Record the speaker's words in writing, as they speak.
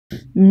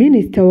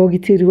Minista wa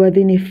Ugitiri wa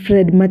thini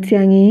Fred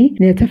Matiang'i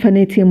ni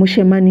atafanĩtie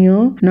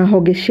Mucemanio na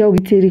honge cia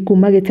Ugitiri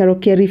kuma gĩtaro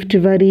kĩa Rift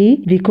Valley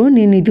thikũ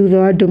nini thutha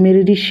wa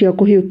ndũmĩrĩri cia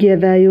kũhiũkia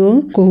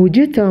thayũ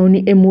kũhunjia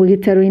taũni ĩmwe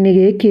gĩtaro-inĩ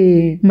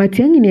gĩkĩ.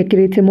 Matiang'i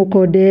nĩekĩrĩte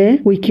mũkonde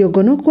gũikio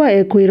ngono kwa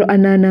ekwĩro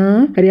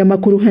anana arĩa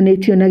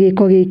makuruhanĩtio na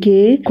gĩko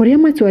gĩkĩ kũrĩa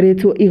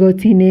matwarĩtwo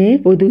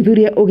igoti-inĩ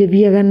ũthuthuria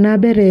ũgĩthiaga na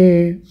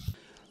mbere.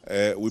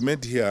 We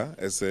met here,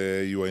 as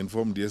you were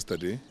informed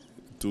yesterday,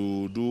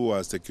 to do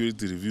a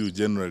security review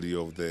generally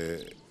of the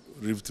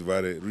Rift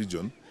Valley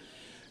region,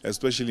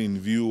 especially in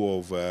view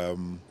of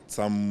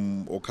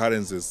some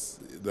occurrences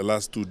the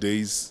last 2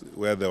 days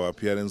where there were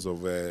appearance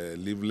of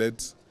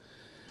leaflets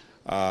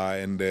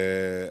and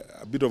a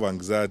bit of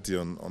anxiety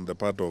on the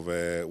part of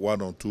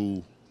 1 or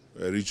 2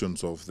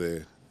 regions of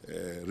the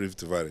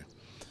Rift Valley.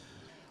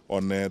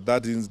 On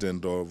that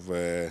incident of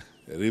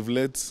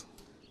leaflets,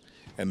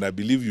 and I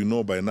believe you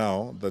know by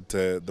now that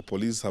the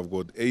police have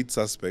got 8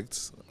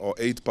 suspects or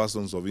 8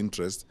 persons of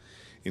interest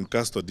in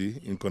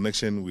custody in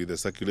connection with the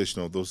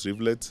circulation of those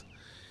leaflets.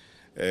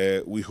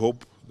 We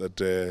hope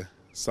that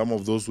some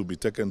of those will be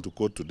taken to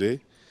court today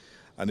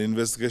and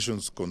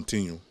investigations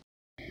continue.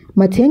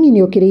 Matiang'i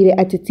nĩokĩrĩire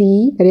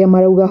ateti arĩa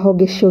marauga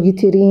honge cia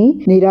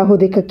Ugitiri nĩ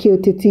irahũthĩka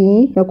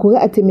kĩũteti na kuga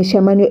atĩ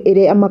mĩcemanio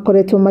ĩrĩa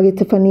makoretwo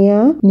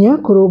magĩtabania nĩ ya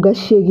kũrũnga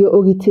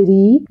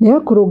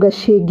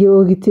ciĩgiĩ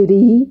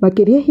ũgitĩri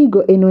makĩria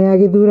hingo ĩno ya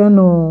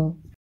gĩthurano.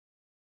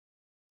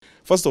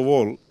 First of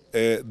all,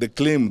 the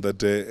claim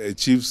that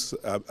chiefs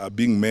are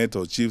being met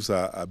or chiefs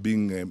are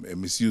being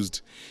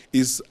misused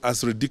is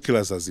as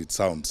ridiculous as it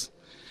sounds.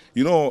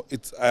 You know,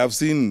 I have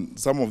seen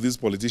some of these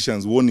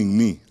politicians warning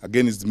me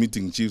against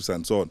meeting chiefs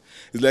and so on.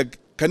 It's like,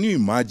 can you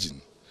imagine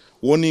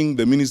warning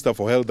the Minister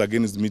for Health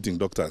against meeting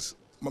doctors?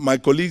 My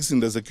colleagues in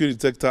the security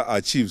sector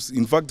are chiefs.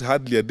 In fact,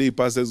 hardly a day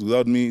passes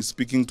without me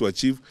speaking to a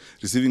chief,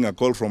 receiving a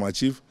call from a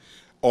chief,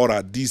 or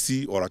a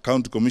DC, or a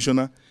county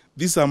commissioner.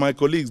 These are my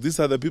colleagues. These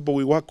are the people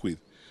we work with.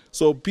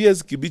 So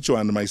PS Kibicho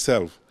and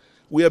myself,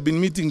 we have been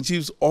meeting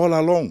chiefs all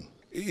along.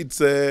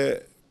 It's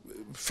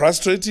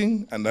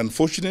frustrating and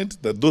unfortunate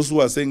that those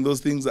who are saying those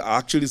things are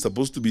actually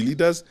supposed to be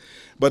leaders.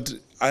 But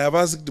I have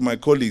asked my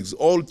colleagues,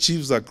 all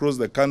chiefs across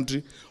the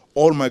country,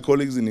 all my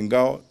colleagues in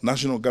Ingao,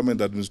 National Government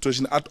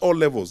Administration, at all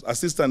levels,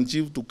 assistant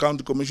chief to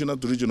county commissioner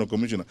to regional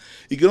commissioner.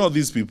 Ignore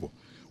these people.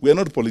 We are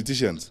not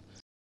politicians.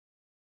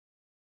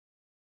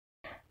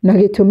 Na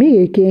gĩtũmi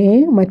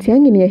gĩkĩ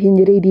Matiang'i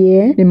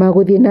nĩahinyĩrĩirie nĩ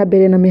magũthiĩ na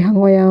mbere na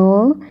mĩhang'o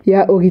yao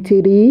ya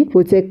ũgitĩri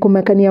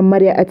gũtekũmakania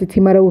marĩa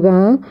ateti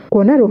marauga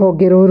kuona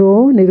rũhonge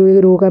rũrũ nĩ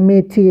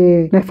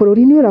rwĩrũgamĩtie na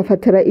bũrũri nĩ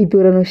ũrabatara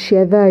ithurano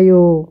cia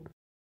thayũ.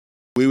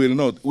 We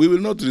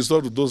will not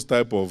resort to those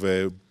type of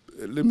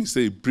let me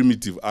say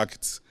primitive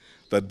acts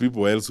that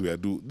people elsewhere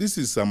do. This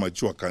is a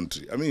mature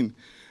country. I mean,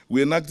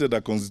 we enacted a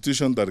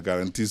constitution that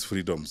guarantees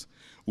freedoms.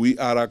 We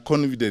are a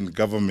confident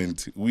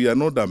government. We are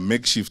not a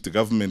makeshift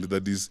government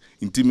that is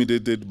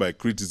intimidated by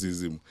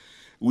criticism.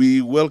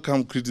 We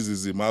welcome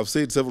criticism. I've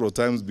said several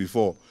times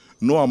before,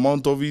 no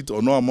amount of it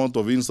or no amount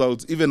of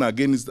insults, even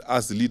against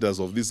us leaders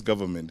of this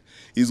government,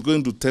 is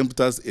going to tempt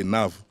us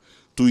enough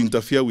to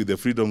interfere with the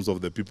freedoms of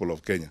the people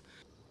of Kenya.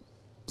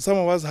 Some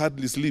of us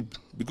hardly sleep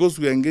because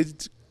we are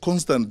engaged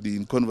constantly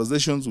in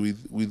conversations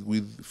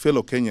with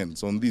fellow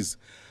Kenyans on this.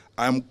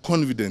 I am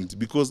confident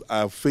because I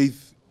have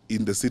faith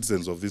in the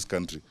citizens of this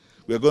country.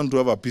 We are going to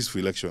have a peaceful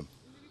election.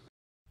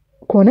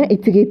 Kuona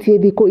itigĩtie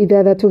thikũ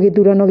 6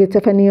 gĩthurano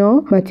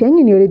gĩtabanio,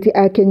 Matiang'i nĩorĩtie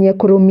Akenya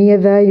kũrũmia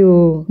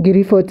thayũ.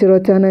 Ngiribotero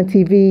Tana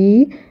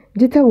TV,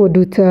 njĩtagwo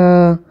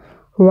Nduta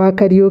wa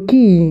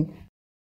Kariũki.